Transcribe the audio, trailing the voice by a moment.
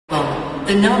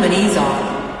The nominees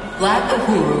are Black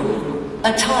Uhuru,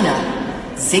 Atana,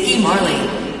 Ziggy Marley,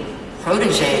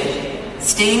 Protege,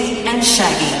 Sting, and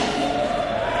Shaggy.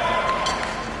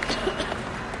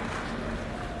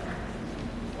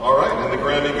 All right, and the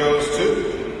Grammy goes to...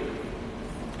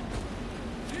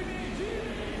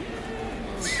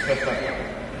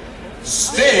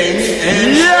 Sting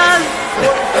and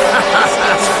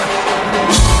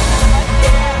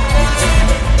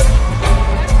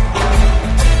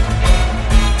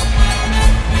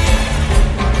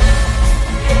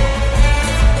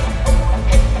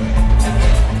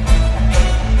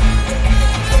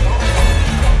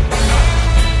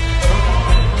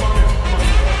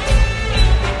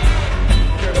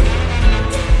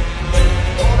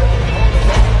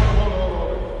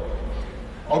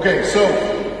Okay, so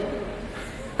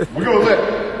we're gonna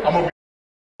I'm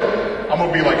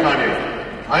gonna be like Kanye.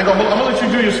 I'm gonna let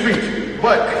you do your speech,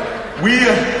 but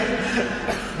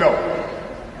no,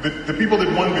 the people that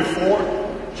won before,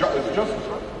 Justice,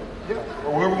 right? Yeah,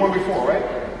 or whoever won before, right?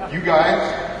 You guys,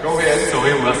 go ahead.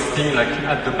 Sorry, we were sitting like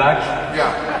at the back.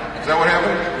 Yeah, is that what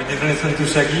happened? We didn't listen to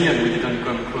Shaggy and we didn't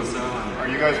come closer. Are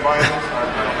you guys buying this? I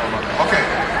don't know about that. Okay,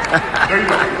 there you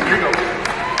go. There you go.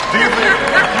 Do you think?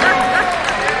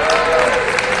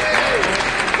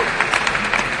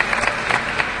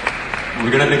 We're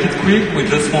gonna make it quick. We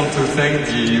just want to thank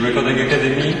the Recording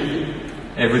Academy,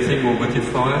 everything who voted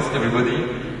for us, everybody,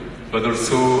 but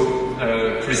also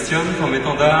Christian from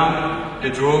Etendard,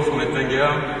 Pedro from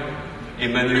Ettinger,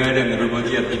 Emmanuel and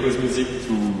everybody at Because Music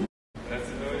to...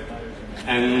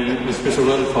 And a special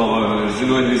one for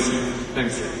Juno and Lucy.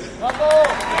 Thanks.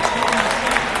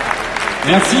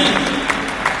 Merci.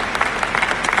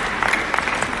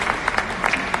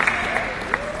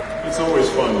 It's always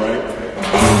fun, right?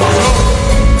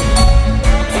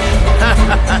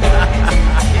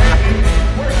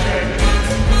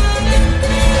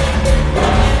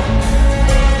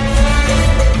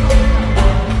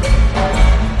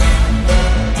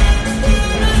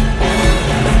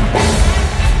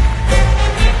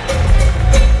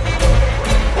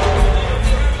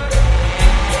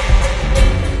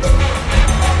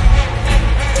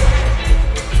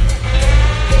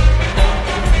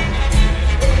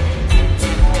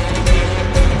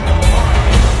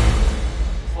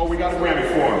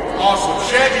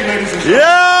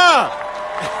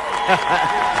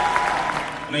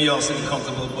 I know y'all sitting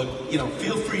comfortable, but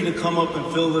feel free to come up and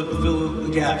fill the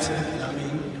gaps. You know what I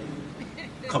mean?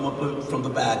 Come up from the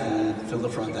back and fill the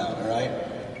front out. All right?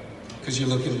 Because you're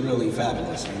looking really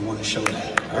fabulous, and we want to show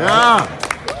that. All right?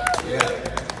 Yeah.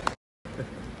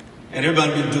 And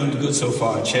everybody been doing good so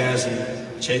far. Chaz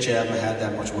and Cheche haven't had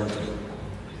that much work to do.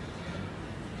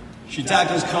 She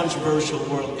tackles controversial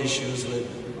world issues with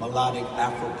melodic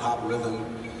Afro-pop rhythm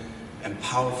and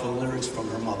powerful lyrics from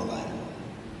her motherland.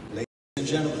 Ladies and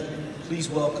gentlemen, please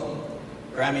welcome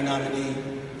Grammy nominee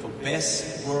for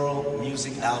Best World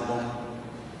Music Album,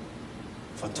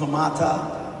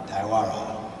 Fatoumata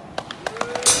Diawara.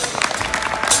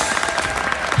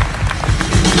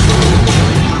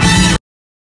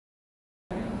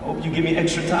 Hope you give me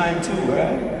extra time too,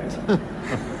 right?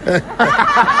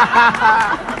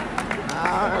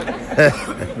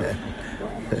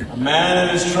 A man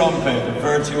and his trumpet, a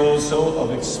virtuoso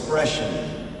of expression,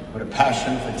 with a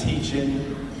passion for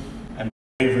teaching and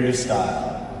bravery of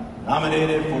style.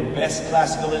 Nominated for Best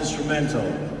Classical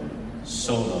Instrumental,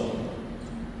 Solo.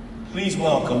 Please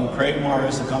welcome Craig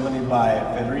Morris, accompanied by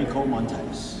Federico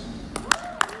Montes.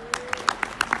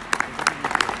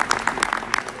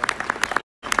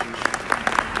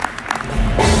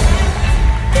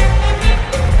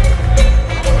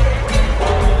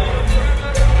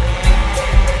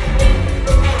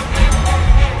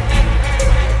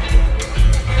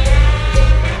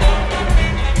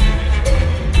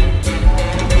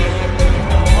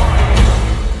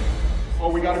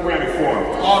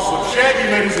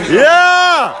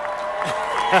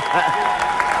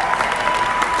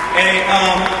 Hey,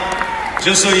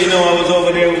 just so you know, I was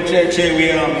over there with Che.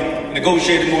 We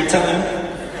negotiated more time.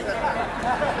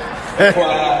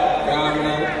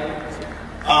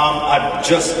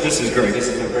 This is great. This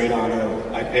is a great honor.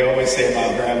 They always say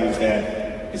about Grammys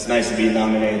that it's nice to be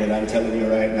nominated. I'm telling you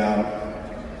right now,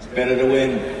 it's better to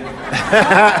win.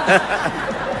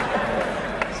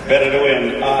 It's better to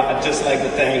win. I'd just like to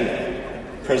thank,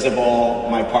 first of all,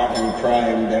 my partner in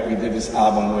crime that we did this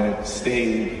album with,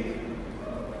 Sting.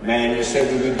 Man, you said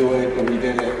we would do it, and we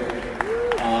did it.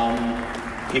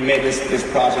 He made this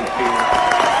project feel.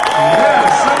 Yeah,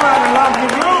 somebody lock the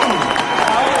room.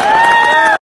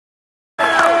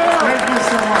 Thank you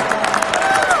so much.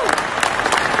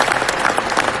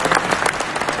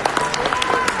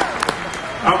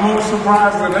 I'm more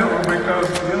surprised than ever because,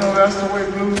 you know, that's the way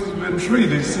blues has been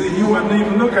treated. See, he wasn't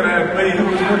even looking at me, he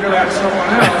was looking at someone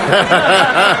else.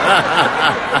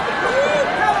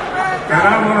 And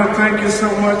I want to thank you so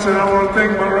much, and I want to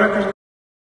thank my records.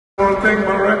 I want to thank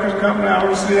my records company,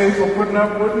 RCA, for putting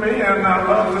up with me, and I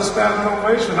love the standing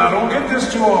ovation. I don't get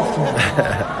this too often.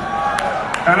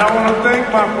 And I want to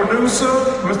thank my producer,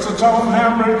 Mr. Tom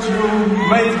Hamrich, who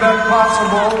made that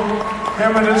possible.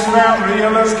 Him and his family.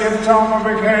 And let's give Tom a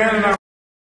big hand.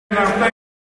 And I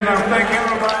thank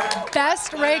everybody.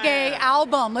 Best reggae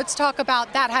album. Let's talk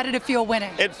about that. How did it feel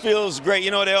winning? It feels great. You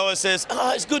know, they always says,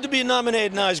 oh, it's good to be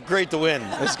nominated. No, it's great to win.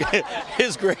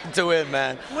 It's great to win,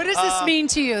 man. What does this mean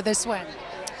to you, this win?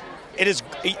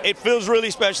 It feels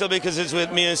really special because it's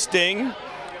with me and Sting.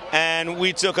 And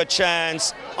we took a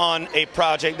chance on a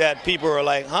project that people were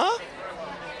like, huh?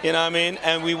 You know what I mean?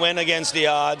 And we went against the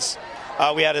odds.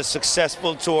 We had a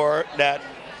successful tour that,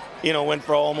 you know, went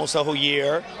for almost a whole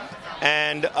year.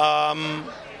 And,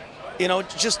 you know,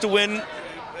 just to win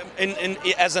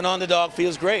as an underdog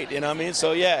feels great, you know what I mean?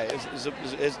 So, yeah,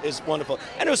 it's wonderful.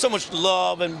 And there was so much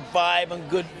love and vibe and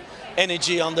good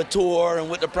energy on the tour and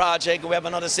with the project. We have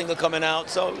another single coming out,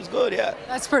 so it was good, yeah.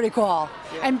 That's pretty cool.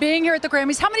 Yeah. And being here at the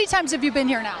Grammys, how many times have you been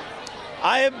here now?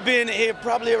 I have been here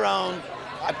probably around,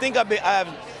 I think I have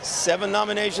 7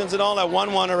 nominations in all. I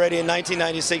won one already in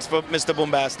 1996 for Mr.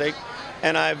 Boombastic.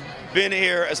 And I've been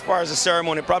here as far as the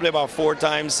ceremony probably about 4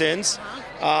 times since.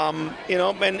 You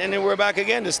know, and then we're back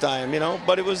again this time, you know.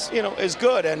 But it was, you know, it's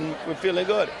good and we're feeling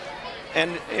good.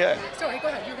 And yeah. Sorry, go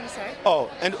ahead. You were going to say?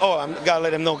 I'm gotta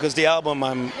let him know because the album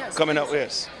I'm coming up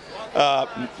with,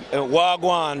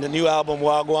 Wagwan, the new album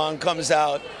Wagwan comes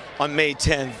out on May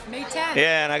 10th. May 10th.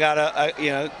 Yeah, and I got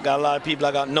a lot of people.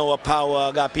 I got Noah Power.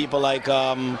 I got people like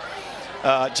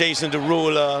Jason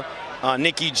Derulo,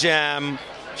 Nicky Jam,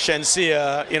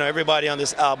 Shensia. You know, everybody on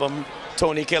this album.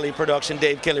 Tony Kelly production,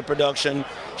 Dave Kelly production,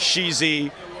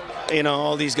 Sheezy. You know,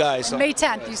 all these guys. So. May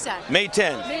 10th, you said. May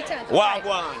 10th. May 10th. Wow,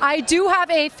 right. I do have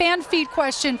a fan feed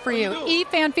question for you.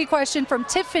 Fan feed question from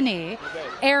Tiffany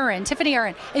Aaron. Tiffany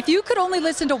Aaron. If you could only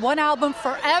listen to one album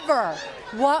forever,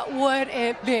 what would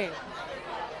it be?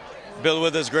 Bill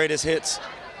Withers' greatest hits.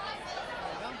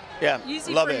 Yeah,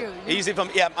 easy love for it. You. Easy for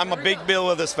me. Yeah, I'm a big Bill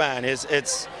Withers fan.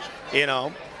 It's you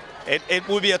know, it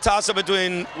would be a toss-up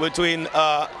between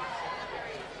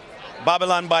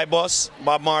Babylon by Boss,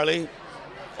 Bob Marley,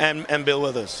 and Bill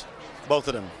Withers, both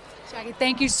of them. Shaggy,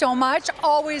 thank you so much.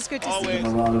 Always good to see you. A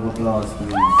round of applause,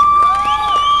 please.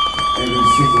 Every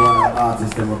single one of the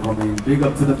artists that were coming. Big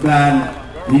up to the band.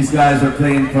 These guys are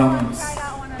playing from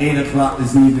 8 o'clock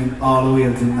this evening all the way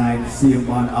until tonight. See them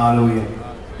on all the way.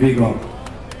 Big up.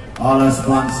 All our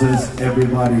sponsors,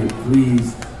 everybody,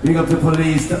 please. Big up the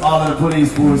police, to all of the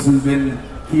police force who've been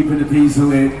keeping the peace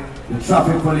away. The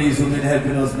traffic police who've been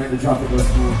helping us make the traffic go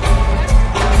smooth.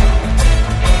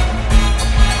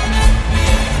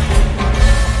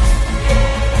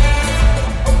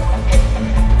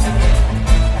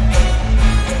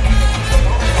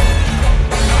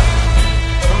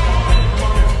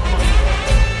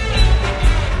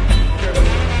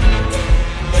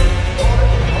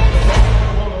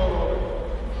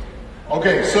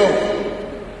 Okay, so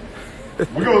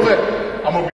we're gonna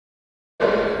I'm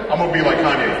gonna be like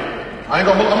Kanye. I'm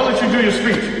gonna let you do your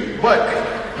speech, but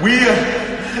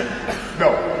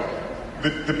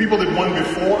the people that won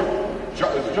before,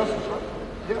 Justice, right?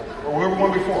 Yeah, or whoever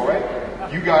won before, right?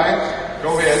 You guys,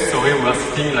 go ahead. Sorry, we were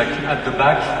sitting like at the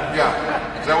back.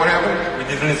 Yeah, is that what happened? We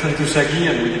didn't listen to Shaggy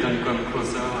and we didn't come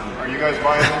closer. Are you guys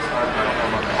buying this? I don't know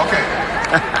about that. Okay,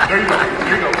 there you go.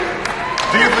 There you go.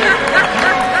 Do you think?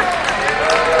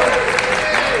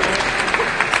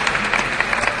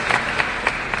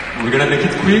 We're gonna make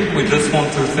it quick. We just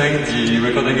want to thank the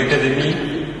Recording Academy,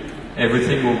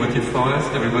 everything who voted for us,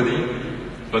 everybody,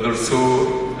 but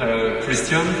also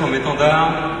Christian from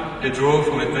Etendard, Pedro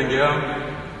from Ettinger,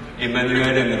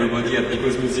 Emmanuel and everybody at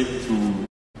Because Music too.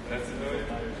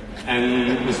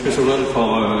 And a special one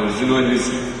for Juno and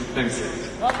Lucy. Thanks.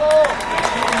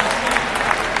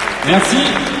 Merci.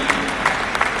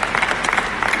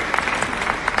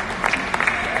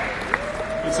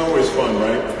 It's always fun,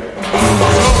 right?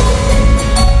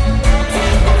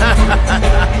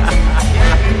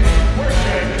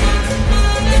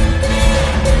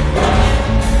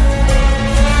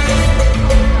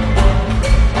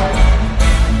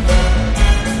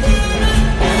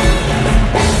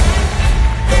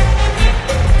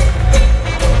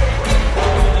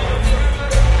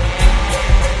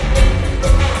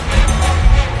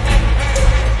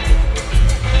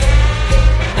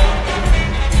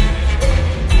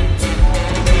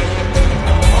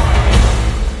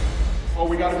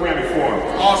 got a Grammy for him.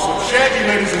 Awesome. Shaggy,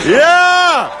 ladies and gentlemen.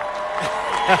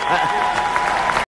 Yeah!